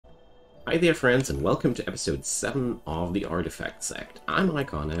Hi there friends and welcome to episode 7 of the Artifact Sect. I'm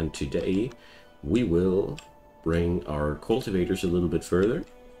Icon and today we will bring our cultivators a little bit further.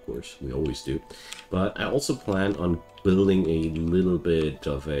 Of course, we always do. But I also plan on building a little bit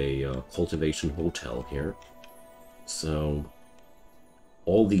of a cultivation hotel here. So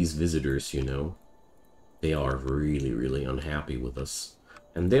all these visitors, they are really unhappy with us.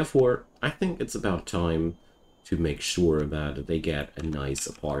 And therefore, I think it's about time to make sure that they get a nice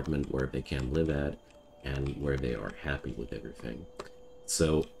apartment where they can live at and where they are happy with everything.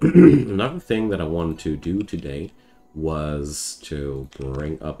 So another thing that I wanted to do today was to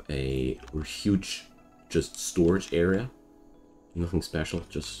bring up a huge just storage area. Nothing special,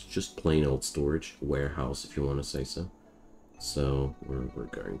 just plain old storage, warehouse if you want to say so. So we're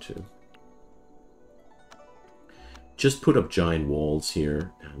going to just put up giant walls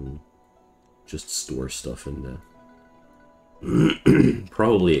here and just store stuff in there.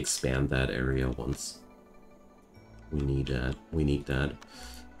 Probably expand that area once. We need that.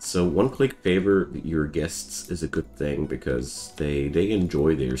 So one click favor your guests is a good thing because they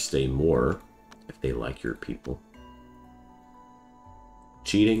enjoy their stay more if they like your people.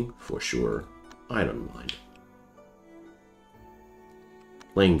 Cheating, for sure. I don't mind.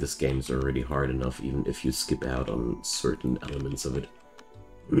 Playing this game is already hard enough even if you skip out on certain elements of it.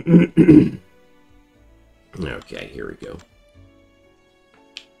 Okay, here we go.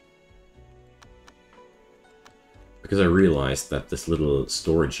 Because I realized that this little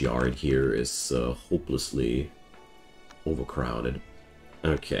storage yard here is hopelessly overcrowded.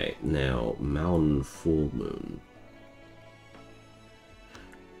 Okay, now Mountain Full Moon.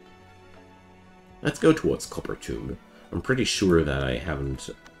 Let's go towards Copper Tomb. I'm pretty sure that I haven't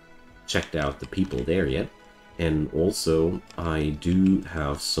checked out the people there yet. And also, I do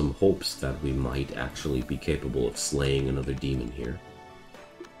have some hopes that we might actually be capable of slaying another demon here.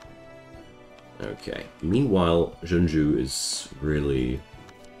 Okay. Meanwhile, Junju is really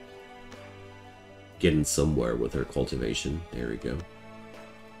getting somewhere with her cultivation. There we go.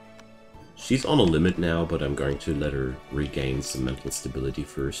 She's on a limit now, but I'm going to let her regain some mental stability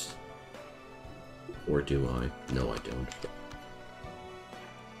first. Or do I? No, I don't.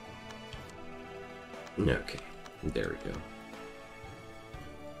 Okay, there we go.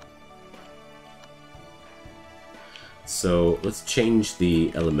 So let's change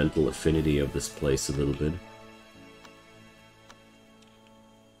the elemental affinity of this place a little bit.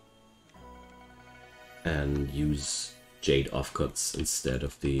 And use jade offcuts instead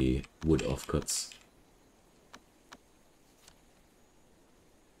of the wood offcuts.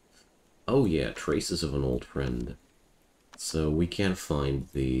 Oh yeah, traces of an old friend. So we can't find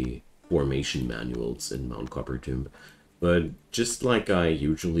the formation manuals in Mount Copper Tomb. But just like I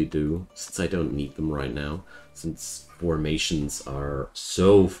usually do, since I don't need them right now, since formations are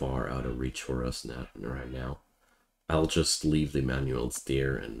so far out of reach for us right now, I'll just leave the manuals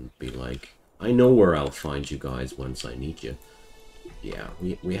there and be like, I know where I'll find you guys once I need you. Yeah,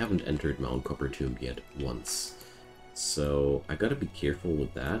 we haven't entered Mount Copper Tomb yet once. So I gotta be careful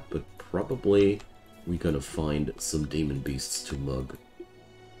with that, but probably we're gonna find some demon beasts to mug.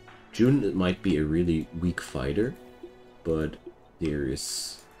 June might be a really weak fighter, but there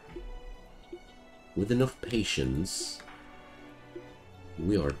is, with enough patience,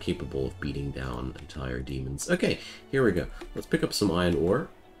 we are capable of beating down entire demons. Okay, here we go. Let's pick up some iron ore.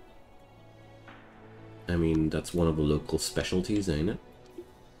 I mean, that's one of the local specialties, ain't it?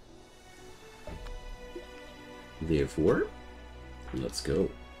 Therefore, let's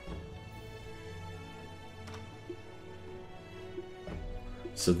go.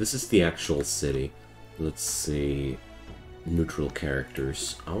 So this is the actual city. Let's see. Neutral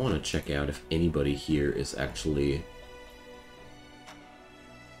characters. I want to check out if anybody here is actually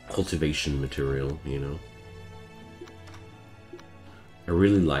cultivation material, you know. I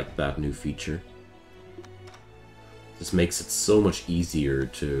really like that new feature. This makes it so much easier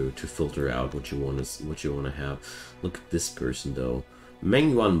to filter out what you want to have. Look at this person though.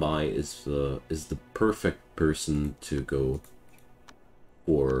 Meng Yuanbai is the perfect person to go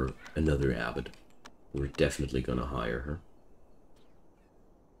for another abbot. We're definitely gonna hire her.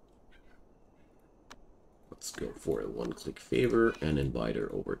 Let's go for a one-click favor and invite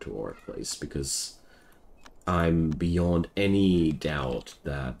her over to our place, because I'm beyond any doubt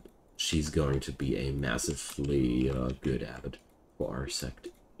that she's going to be a massively good abbot for our sect.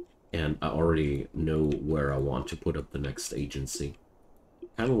 And I already know where I want to put up the next agency.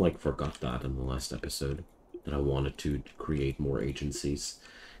 Kind of like forgot that in the last episode, that I wanted to create more agencies.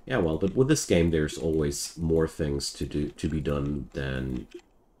 Yeah, well, but with this game there's always more things to be done than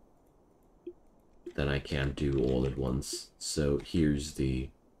I can't do all at once. So here's the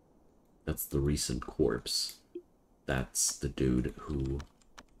That's the recent corpse. That's the dude who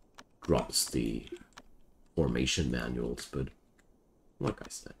drops the formation manuals, but like I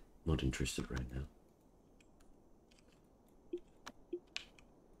said, not interested right now.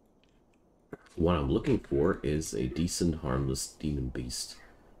 What I'm looking for is a decent, harmless demon beast,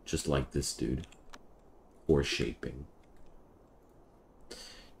 just like this dude. Or shaping.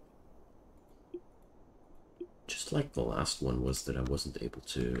 Just like the last one was that I wasn't able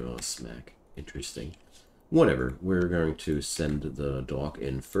to smack. Interesting. Whatever, we're going to send the dog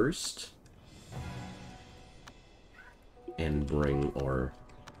in first. And bring our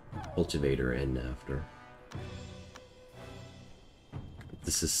cultivator in after.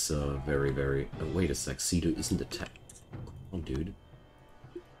 This is very, very... Oh, wait a sec, Cedo isn't attacked. Come on, dude.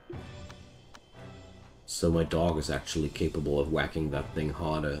 So my dog is actually capable of whacking that thing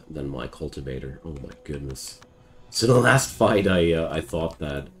harder than my cultivator. Oh my goodness. So the last fight I thought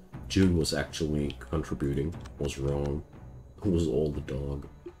that June was actually contributing. Was wrong. It was all the dog.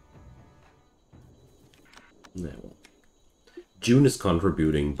 Nah, well. June is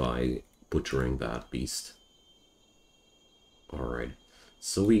contributing by butchering that beast. Alright.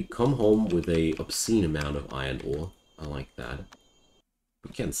 So we come home with a obscene amount of iron ore. I like that.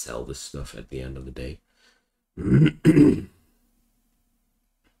 We can sell this stuff at the end of the day.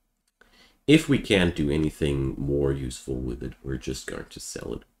 If we can't do anything more useful with it, we're just going to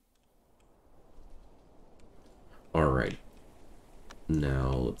sell it. Alright.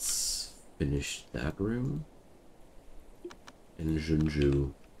 Now let's finish that room. And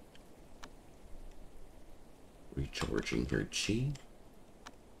Junju recharging her chi.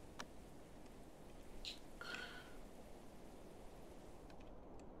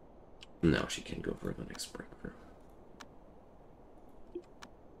 Now she can go for the next breakthrough.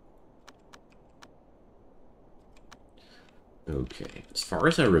 Okay, as far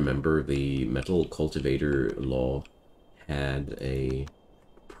as I remember, the metal cultivator law had a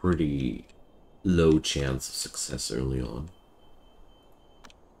pretty low chance of success early on.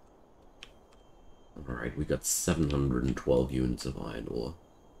 Alright, we got 712 units of iron ore.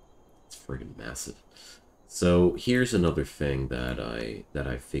 It's friggin' massive. So here's another thing that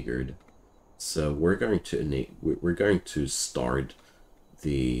I figured. So we're going to start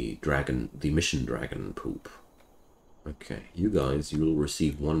the mission dragon poop. Okay, you guys, you will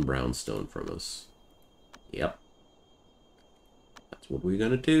receive 1 brownstone from us. Yep. That's what we're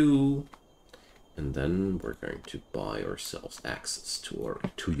gonna do. And then we're going to buy ourselves access to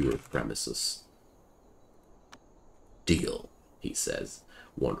your premises. Deal, he says.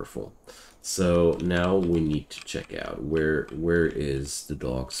 Wonderful. So now we need to check out where is the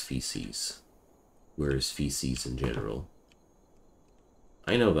dog's feces? Where is feces in general?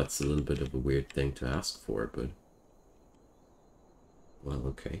 I know that's a little bit of a weird thing to ask for, but well,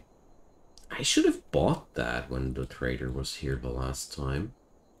 okay. I should have bought that when the trader was here the last time.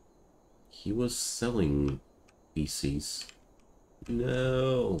 He was selling feces.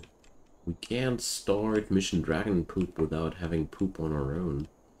 No. We can't start Mission Dragon Poop without having poop on our own.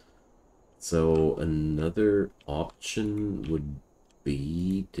 So another option would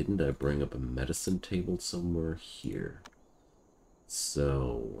be... Didn't I bring up a medicine table somewhere here?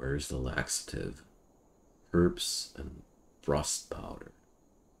 So, where's the laxative? Herbs and frost powder.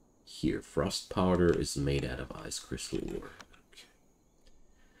 Here, frost powder is made out of ice crystal ore. Okay.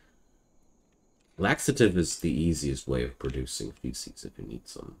 Laxative is the easiest way of producing feces if you need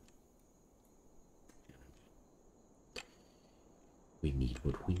some. We need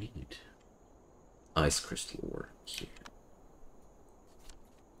what we need. Ice crystal ore here.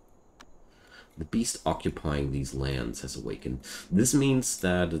 The beast occupying these lands has awakened. This means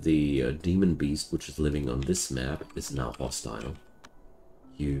that the demon beast, which is living on this map, is now hostile.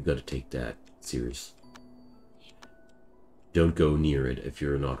 You gotta take that serious. Don't go near it if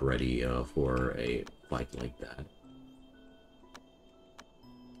you're not ready for a fight like that.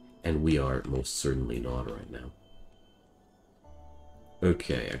 And we are most certainly not right now.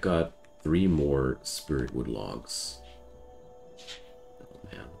 Okay, I got 3 more spirit wood logs. Oh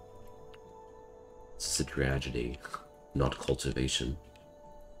man. This is a tragedy, not cultivation.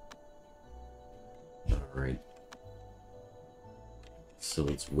 Alright. So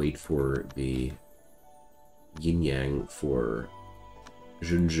let's wait for the yin-yang for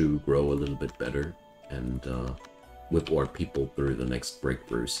Junju grow a little bit better and whip our people through the next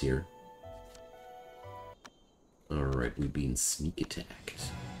breakthroughs here. Alright, we've been sneak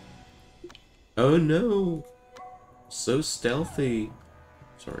attacked. Oh no! So stealthy!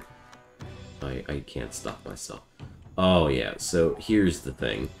 Sorry. I can't stop myself. Oh yeah, so here's the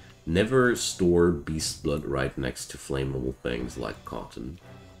thing. Never store beast blood right next to flammable things like cotton.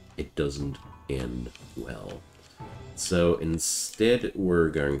 it doesn't end well. So instead, we're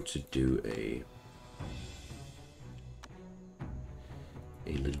going to do a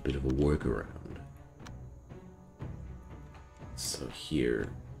little bit of a workaround. So here,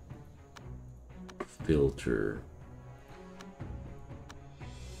 filter.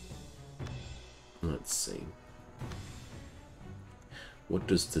 Let's see. What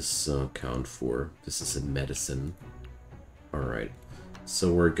does this count for? This is a medicine. Alright.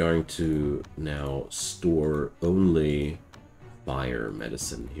 So we're going to now store only fire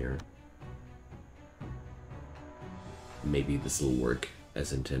medicine here. Maybe this will work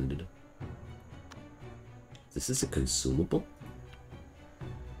as intended. This is a consumable?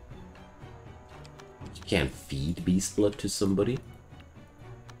 You can't feed beast blood to somebody?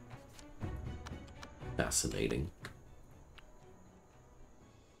 Fascinating.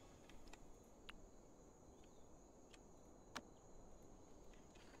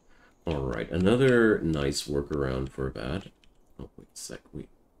 Alright, another nice workaround for that. Oh, wait a sec.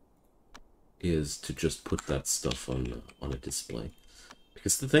 Is to just put that stuff on a display.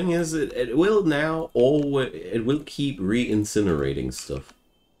 Because the thing is, it will now always... It will keep re-incinerating stuff.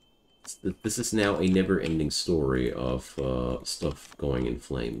 This is now a never-ending story of stuff going in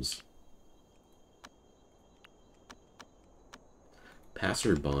flames.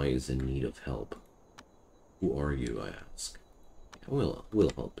 Passerby is in need of help. Who are you, I ask? We'll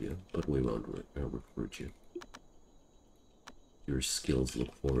help you, but we won't recruit you. Your skills look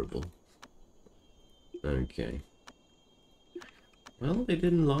horrible. Okay. Well, they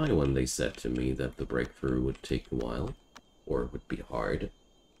didn't lie when they said to me that the breakthrough would take a while, or would be hard.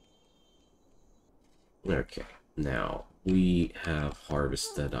 Okay, now, we have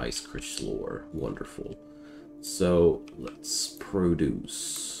harvested ice crystal ore. Wonderful. So, let's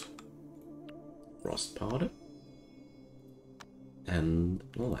produce frost powder and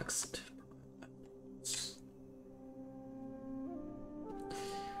laxative.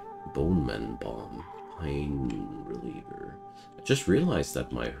 Boneman bomb, pain reliever. I just realized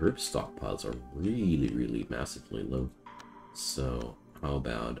that my herb stockpiles are really massively low. So, how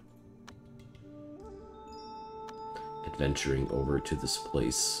about adventuring over to this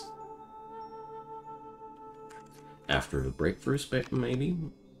place after the breakthrough, maybe?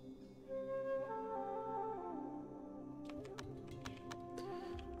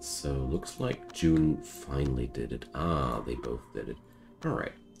 So, looks like June finally did it. Ah, they both did it.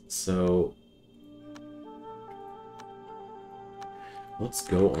 Alright, so let's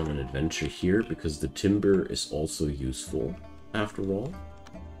go on an adventure here, because the timber is also useful, after all.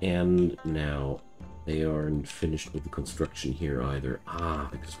 And now, they aren't finished with the construction here either. Ah,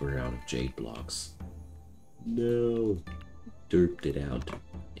 because we're out of jade blocks. No. Derped it out.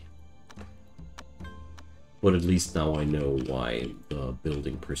 But at least now I know why the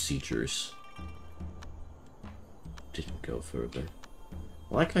building procedures didn't go further.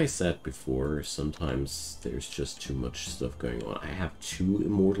 Like I said before, sometimes there's just too much stuff going on. I have 2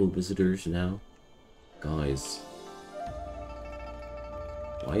 immortal visitors now. Guys.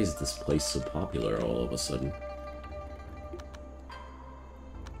 Why is this place so popular all of a sudden?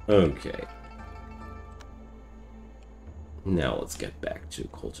 Okay. Now let's get back to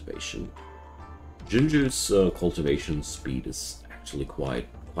cultivation. Junju's cultivation speed is actually quite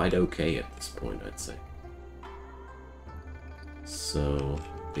okay at this point, I'd say. So,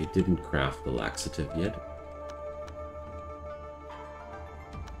 they didn't craft the laxative yet.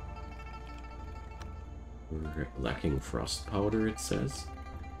 We're lacking frost powder, it says.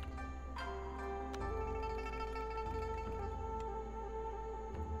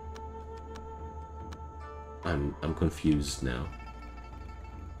 I'm confused now.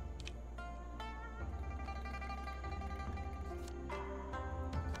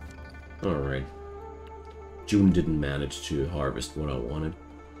 Alright. June didn't manage to harvest what I wanted.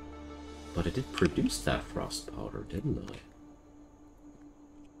 But I did produce that frost powder, didn't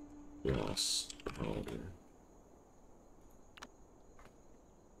I? Frost powder.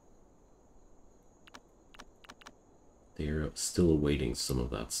 They're still awaiting some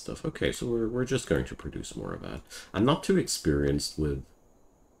of that stuff. Okay, so we're just going to produce more of that. I'm not too experienced with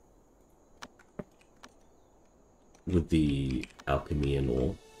the alchemy and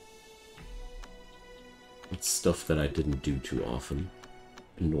all. It's stuff that I didn't do too often.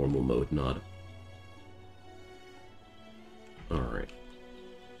 In normal mode, not. Alright.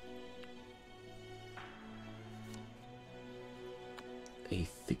 A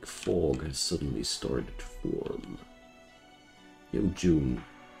thick fog has suddenly started to form. Yo, June.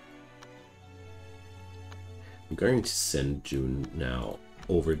 I'm going to send June now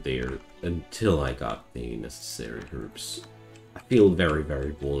over there until I got the necessary herbs. I feel very,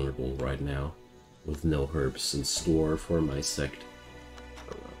 very vulnerable right now, with no herbs in store for my sect.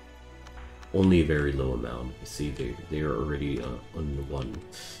 Only a very low amount. You see, they're already on the one.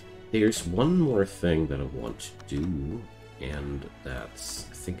 There's one more thing that I want to do, and that's,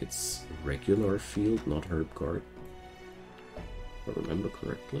 I think it's regular field, not herb card. If I remember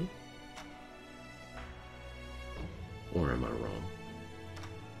correctly. Or am I wrong?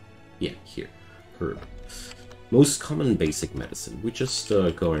 Yeah, here. Herb. Most common basic medicine. We're just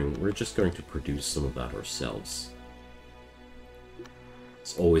going to produce some of that ourselves.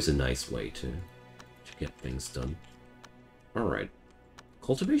 It's always a nice way to get things done. Alright.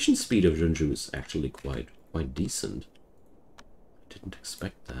 Cultivation speed of Junju is actually quite decent. I didn't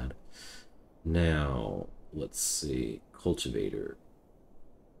expect that. Now, let's see. Cultivator.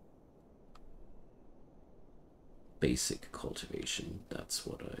 Basic cultivation. That's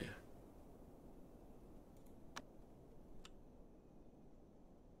what I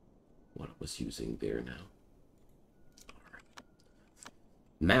was using there now. Alright.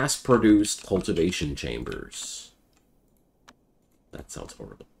 Mass-produced cultivation chambers. That sounds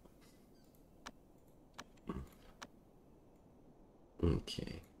horrible.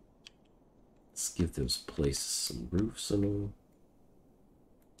 Okay. Let's give those places some roofs and all.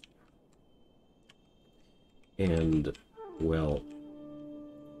 And, well,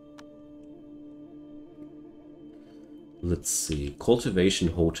 let's see. Cultivation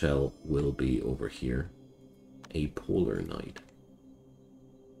Hotel will be over here. A polar night.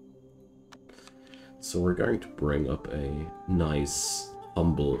 So we're going to bring up a nice,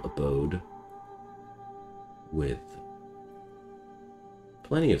 humble abode with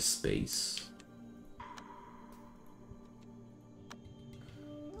plenty of space.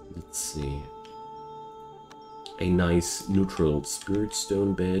 Let's see. A nice neutral spirit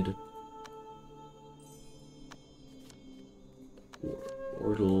stone bed.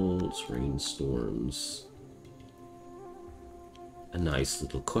 Portals, rainstorms. A nice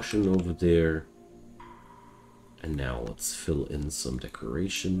little cushion over there. And now let's fill in some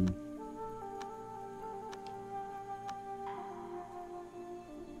decoration.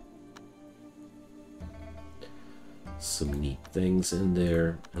 Some neat things in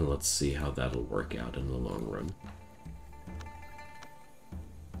there, and let's see how that'll work out in the long run.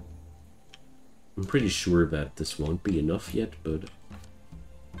 I'm pretty sure that this won't be enough yet, but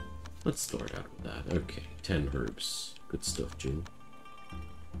let's start out with that. Okay, 10 herbs. Good stuff, June.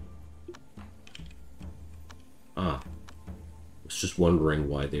 Ah, I was just wondering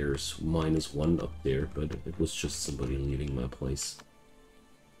why there's -1 up there, but it was just somebody leaving my place.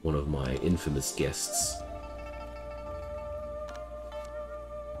 One of my infamous guests.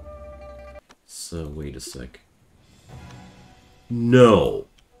 So, wait a sec. No!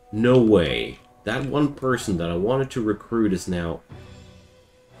 No way! That one person that I wanted to recruit is now...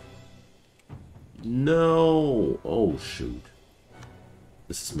 No! Oh, shoot.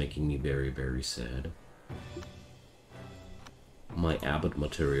 This is making me very, very sad. My abbot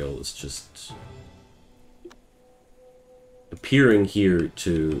material is just... appearing here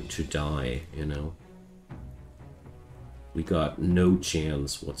to die, you know? We got no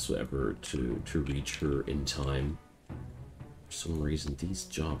chance whatsoever to reach her in time. For some reason, these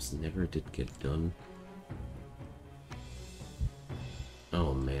jobs never did get done.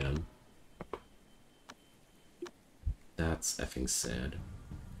 Oh, man. That's effing sad.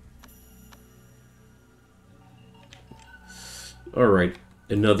 Alright,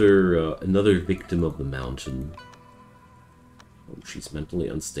 another victim of the mountain. Oh, she's mentally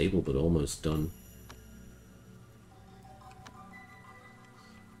unstable, but almost done.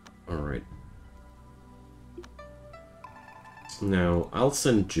 Alright. Now, I'll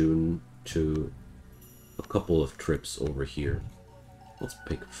send June to a couple of trips over here. Let's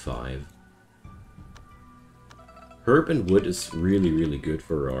pick 5. Herb and wood is really, really good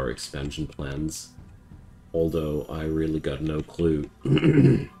for our expansion plans. Although, I really got no clue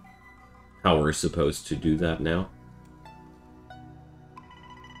how we're supposed to do that now.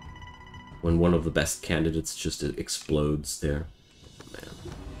 When one of the best candidates just explodes there. Oh,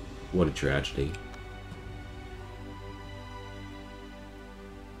 man. What a tragedy.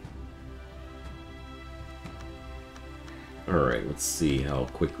 Alright, let's see how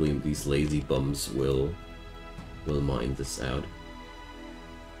quickly these lazy bums will mine this out.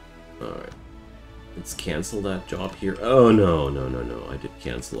 Alright. Let's cancel that job here. Oh, no. I did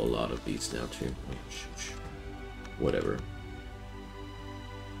cancel a lot of these now, too. Oh, shoot. Whatever.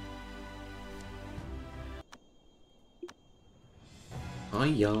 Hi,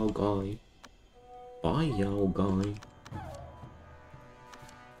 y'all guy. Bye, y'all guy.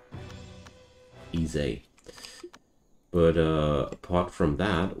 Easy. But apart from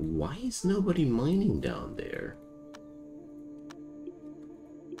that, why is nobody mining down there?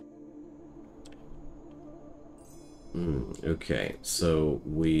 Okay, so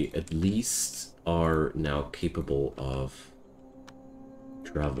we at least are now capable of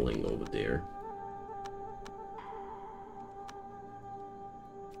traveling over there.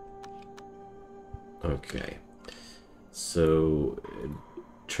 Okay, so it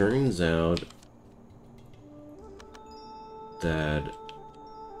turns out that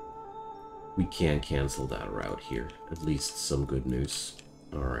we can't cancel that route here. At least some good news.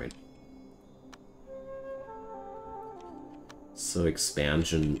 Alright. So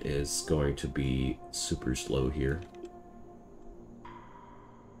expansion is going to be super slow here.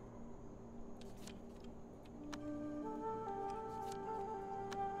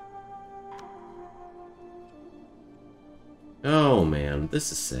 Oh man,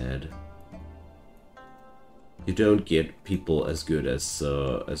 this is sad. You don't get people as good as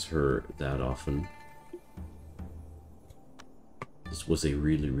her that often. This was a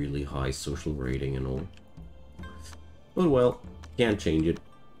really, really high social rating and all. But well, can't change it.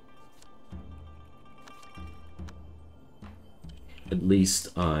 At least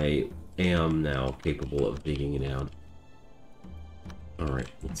I am now capable of digging it out. Alright,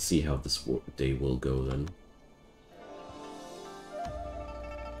 let's see how this day will go then.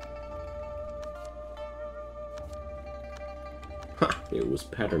 Ha! There was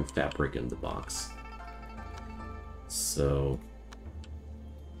pattern fabric in the box. So...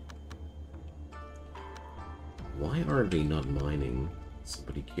 why are they not mining?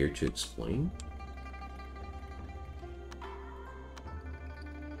 Somebody care to explain?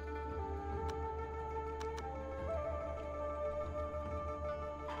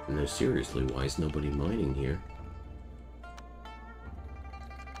 No, seriously, why is nobody mining here?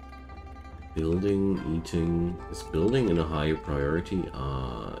 Building, eating... is building in a higher priority?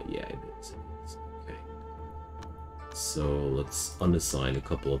 Yeah, it is. Okay. So let's unassign a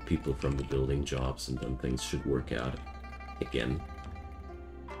couple of people from the building jobs and then things should work out again.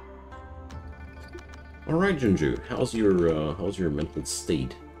 Alright, Junju, how's your mental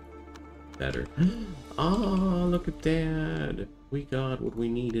state? Better. Ah, look at that! We got what we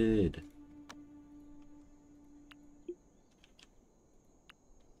needed.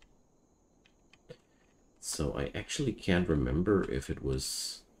 So I actually can't remember if it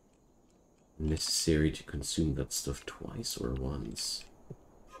was necessary to consume that stuff twice or once.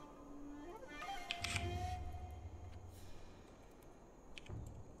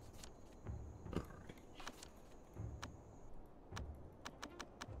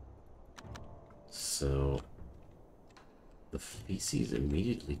 So the feces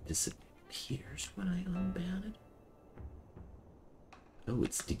immediately disappears when I unban it. Oh,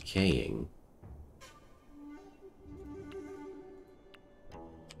 it's decaying.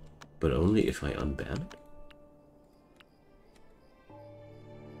 But only if I unban it?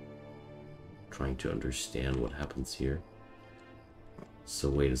 Trying to understand what happens here. So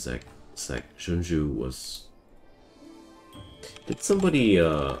wait a sec. Junju was... did somebody,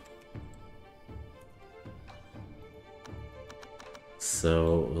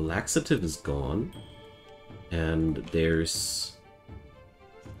 So, laxative is gone. And there's...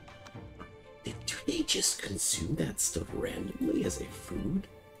 do they just consume that stuff randomly as a food?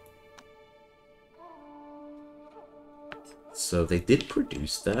 So they did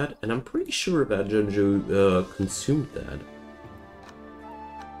produce that, and I'm pretty sure that Junju consumed that.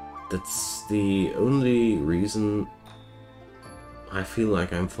 That's the only reason I feel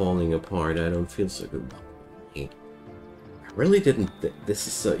like I'm falling apart. I don't feel so good. I really didn't...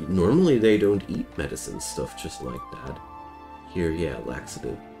 this is... normally they don't eat medicine stuff just like that. Here, yeah,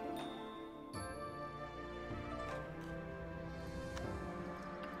 laxative.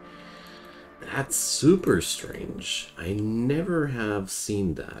 That's super strange. I never have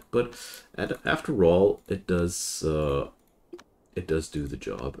seen that. But after all, it does do the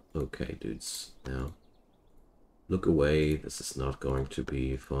job. Okay, dudes. Now, look away. This is not going to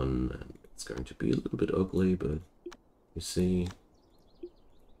be fun. And it's going to be a little bit ugly, but you see,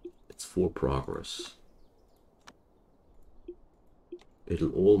 it's for progress.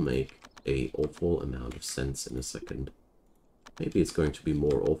 It'll all make an awful amount of sense in a second. Maybe it's going to be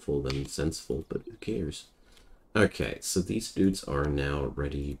more awful than senseful, but who cares? Okay, so these dudes are now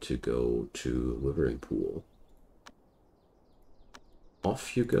ready to go to Wyvern Pool.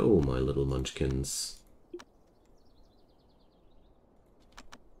 Off you go, my little munchkins.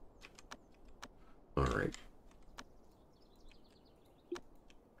 Alright.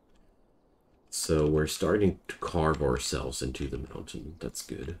 So we're starting to carve ourselves into the mountain. That's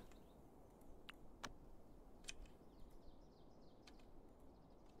good.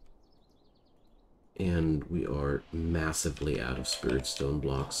 And we are massively out of spirit stone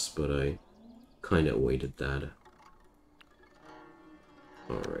blocks, but I kind of awaited that.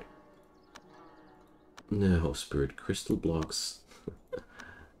 Alright. No, spirit crystal blocks.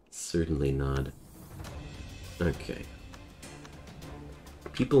 Certainly not. Okay.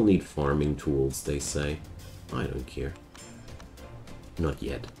 People need farming tools, they say. I don't care. Not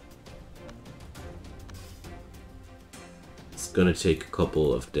yet. It's gonna take a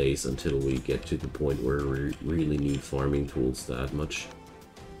couple of days until we get to the point where we really need farming tools that much.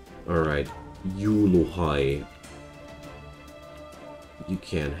 Alright, Yulohai. You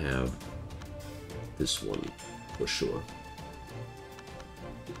can have this one for sure.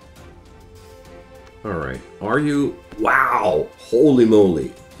 Alright, are you... Wow! Holy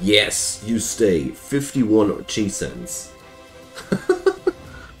moly! Yes, you stay. 51 chi cents.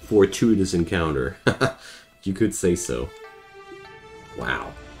 Fortuitous encounter. You could say so.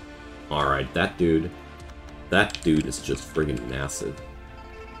 Wow. Alright, that dude is just friggin' massive.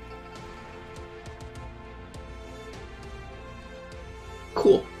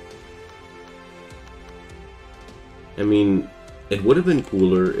 Cool. I mean, it would have been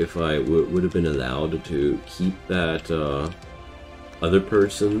cooler if I would have been allowed to keep that other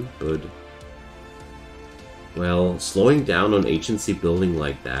person, but... Well, slowing down on agency building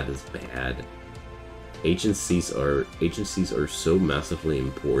like that is bad. Agencies are so massively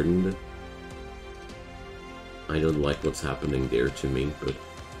important. I don't like what's happening there to me, but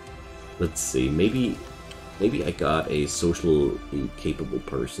let's see. Maybe I got a socially capable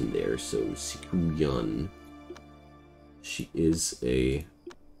person there. So Siku-yun, she is a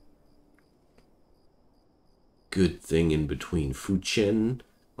good thing in between. Fu-chen,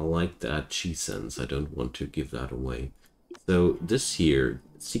 I like that chi sense. I don't want to give that away. So this here,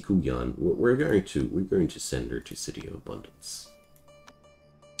 Siku-yun, we're going to send her to City of Abundance.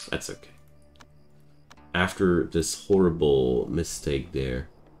 That's okay. After this horrible mistake there,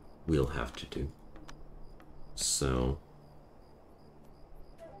 we'll have to do. So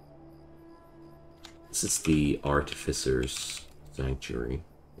this is the Artificer's Sanctuary.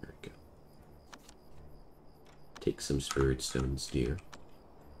 There we go. Take some spirit stones, dear.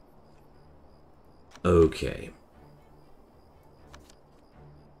 Okay.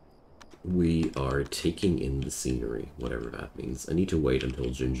 We are taking in the scenery, whatever that means. I need to wait until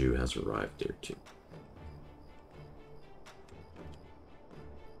Jinju has arrived there too.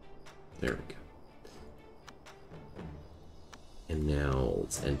 There we go. And now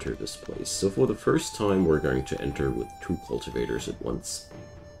let's enter this place. So for the first time, we're going to enter with 2 cultivators at once.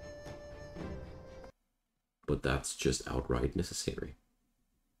 But that's just outright necessary.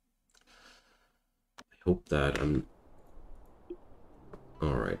 I hope that I'm...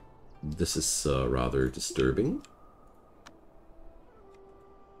 Alright. This is rather disturbing.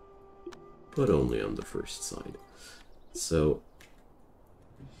 But only on the first side. So...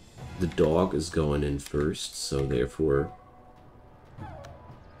 the dog is going in first, so therefore...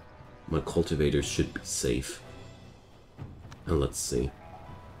 my cultivators should be safe. And let's see.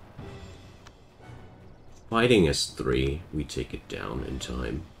 Fighting as 3, we take it down in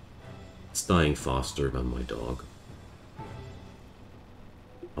time. It's dying faster than my dog.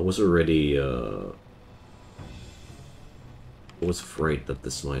 I was already, I was afraid that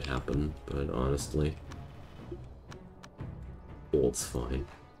this might happen, but honestly, all's fine.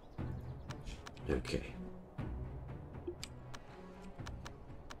 Okay.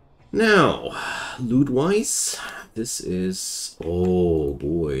 Now, loot-wise, this is... oh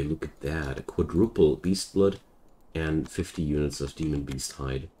boy, look at that. A quadruple beast blood and 50 units of demon beast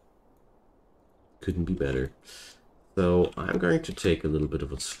hide. Couldn't be better. So, I'm going to take a little bit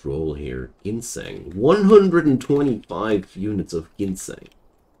of a stroll here. Ginseng. 125 units of ginseng.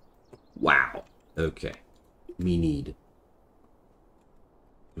 Wow. Okay. We need.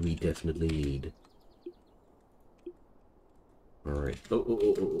 We definitely need. Alright.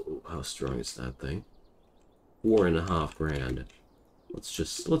 Oh, how strong is that thing? 4.5 grand. Let's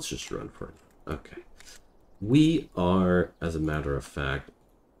just run for it. Okay. We are, as a matter of fact,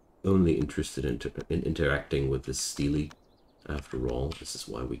 only interested in interacting with this Steely. After all, this is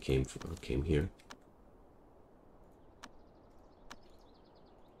why we came here.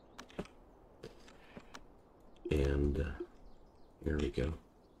 And here we go.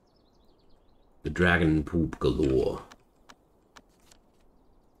 The dragon poop galore.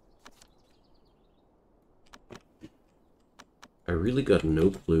 I really got no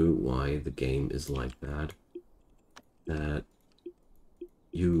clue why the game is like that. That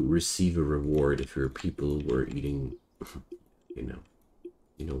you receive a reward if your people were eating, you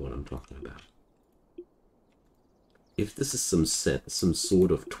know what I'm talking about. If this is some sort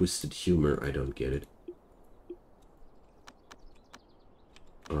of twisted humor, I don't get it.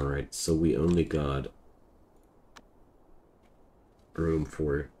 Alright, so we only got room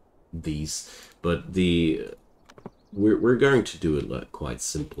for these, but we're going to do it quite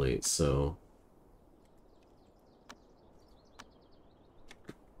simply. So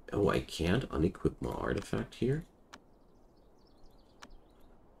oh, I can't unequip my artifact here.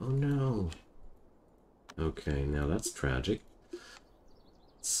 Oh no. Okay, now that's tragic.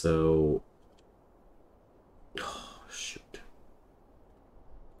 So oh shoot.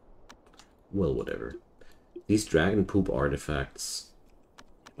 Well, whatever. These dragon poop artifacts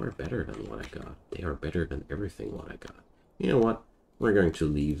are better than what I got. They are better than everything what I got. You know what? We're going to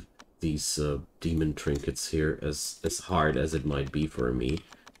leave these demon trinkets here, as hard as it might be for me.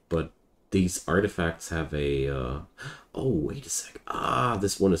 But these artifacts have a... Oh, wait a sec. Ah,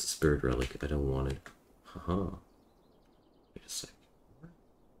 this one is a spirit relic. I don't want it. Haha. Wait a sec.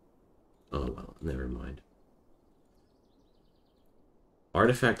 Oh, well, never mind.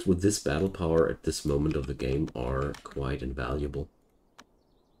 Artifacts with this battle power at this moment of the game are quite invaluable.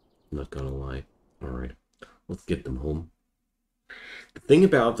 Not gonna lie. Alright, let's get them home. The thing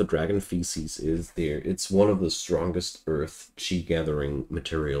about the dragon feces is it's one of the strongest earth chi gathering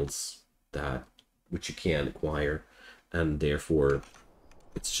materials which you can acquire, and therefore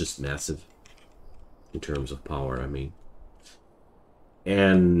it's just massive in terms of power, I mean.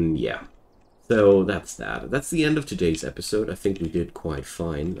 And yeah, so that's that. That's the end of today's episode. I think we did quite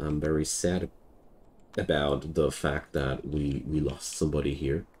fine. I'm very sad about the fact that we lost somebody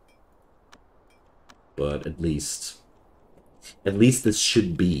here. But at least this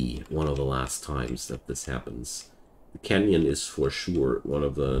should be one of the last times that this happens. The canyon is for sure one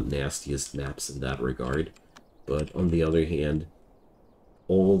of the nastiest maps in that regard. But on the other hand,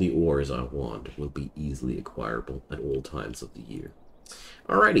 all the ores I want will be easily acquirable at all times of the year.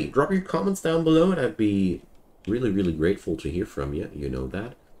 Alrighty, drop your comments down below and I'd be really grateful to hear from you. You know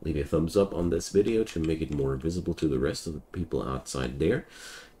that. Leave a thumbs up on this video to make it more visible to the rest of the people outside there.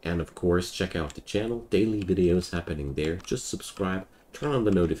 And of course, check out the channel. Daily videos happening there. Just subscribe. Turn on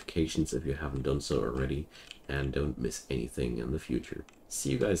the notifications if you haven't done so already. And don't miss anything in the future.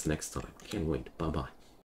 See you guys next time. Can't wait. Bye-bye.